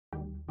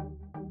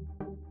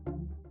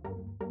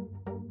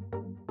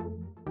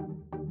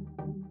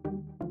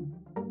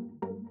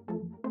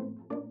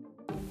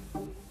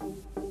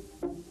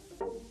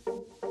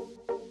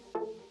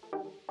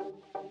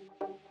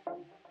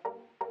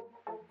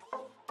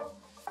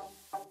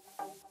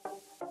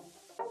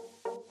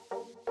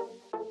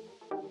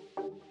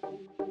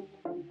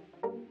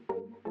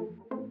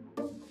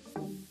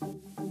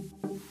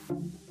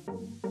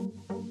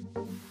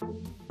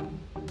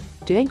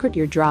To encrypt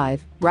your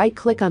drive,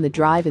 right-click on the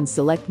drive and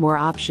select More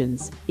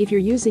Options. If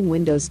you're using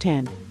Windows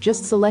 10,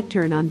 just select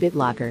Turn on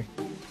BitLocker.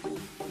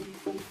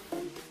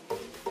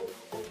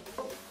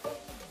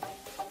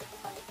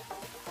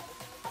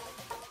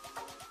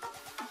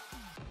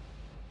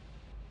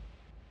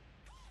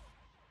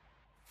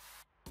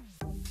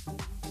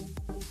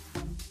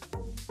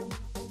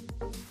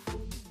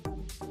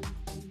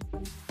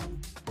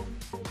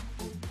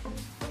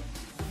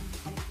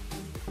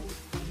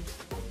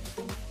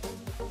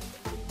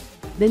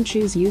 Then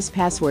choose Use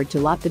Password to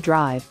lock the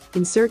drive,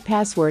 insert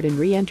password and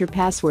re-enter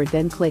password,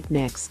 then click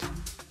Next.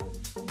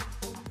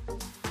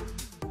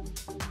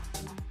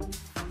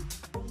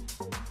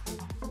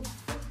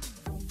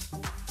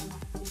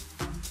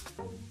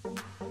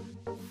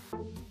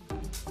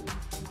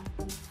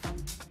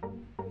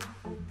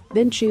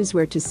 Then choose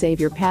where to save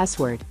your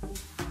password.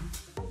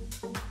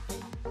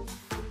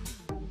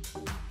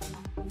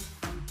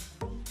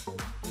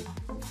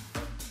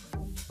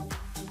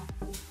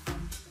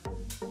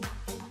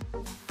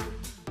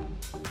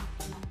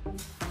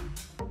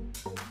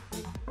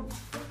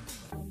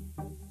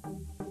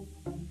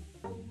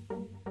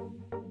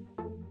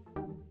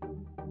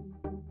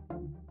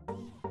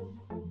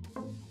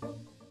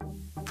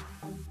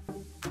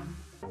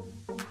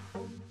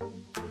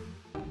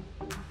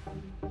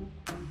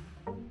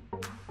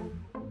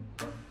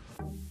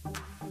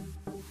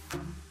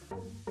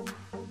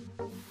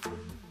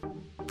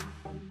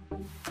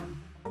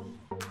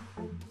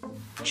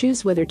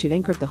 Choose whether to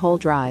encrypt the whole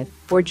drive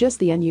or just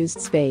the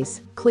unused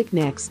space. Click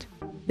Next.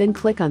 Then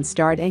click on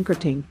Start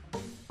Encrypting.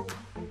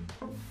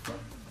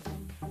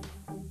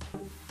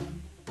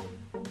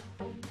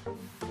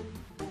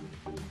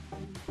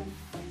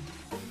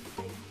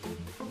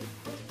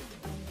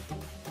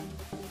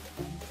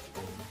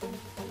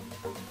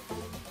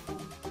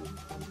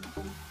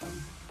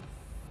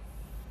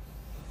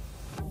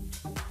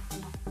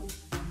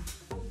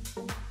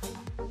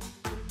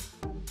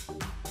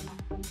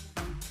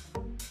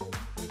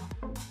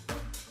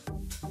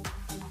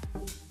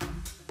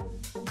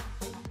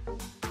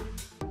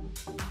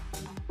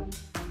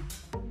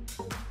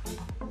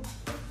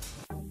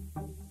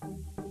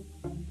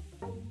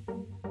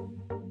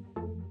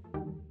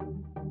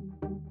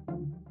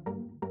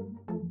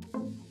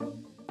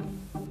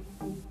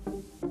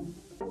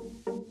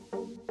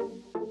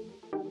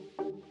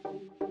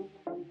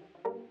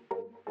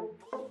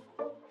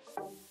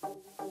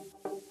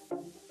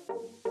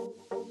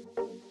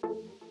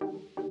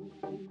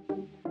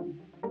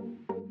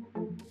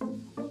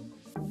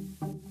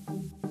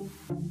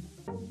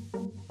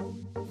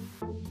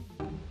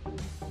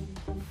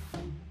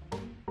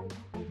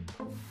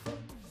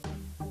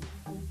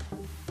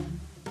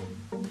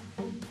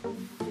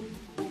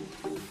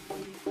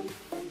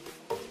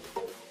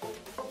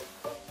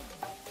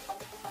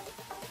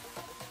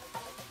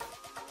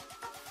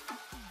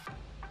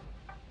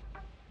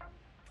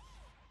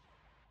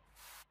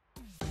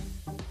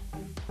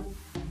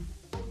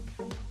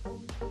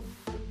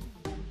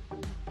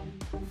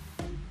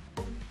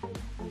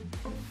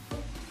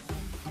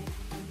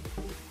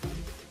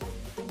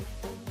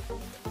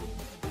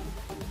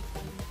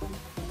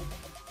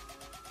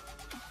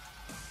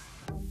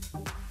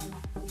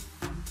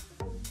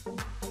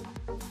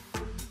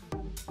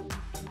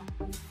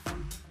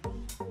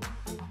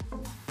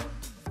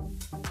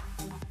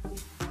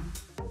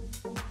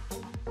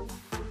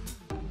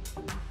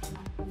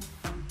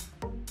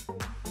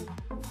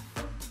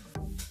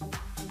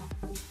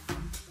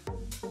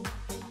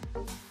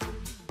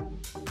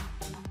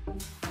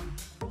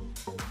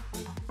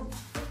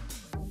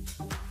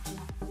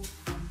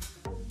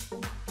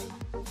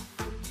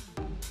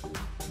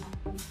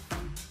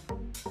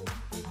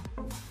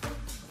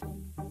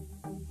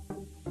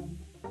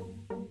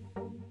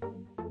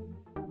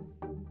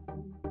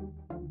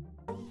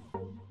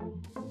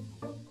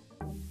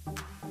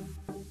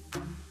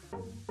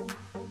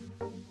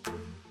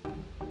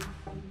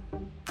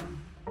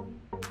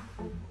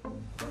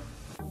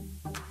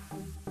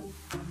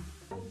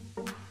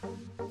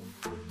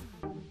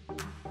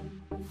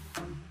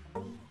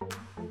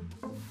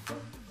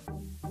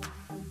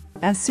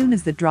 As soon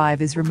as the drive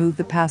is removed,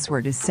 the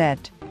password is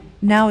set.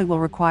 Now it will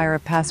require a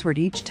password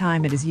each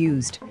time it is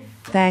used.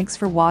 Thanks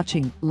for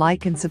watching.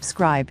 Like and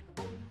subscribe.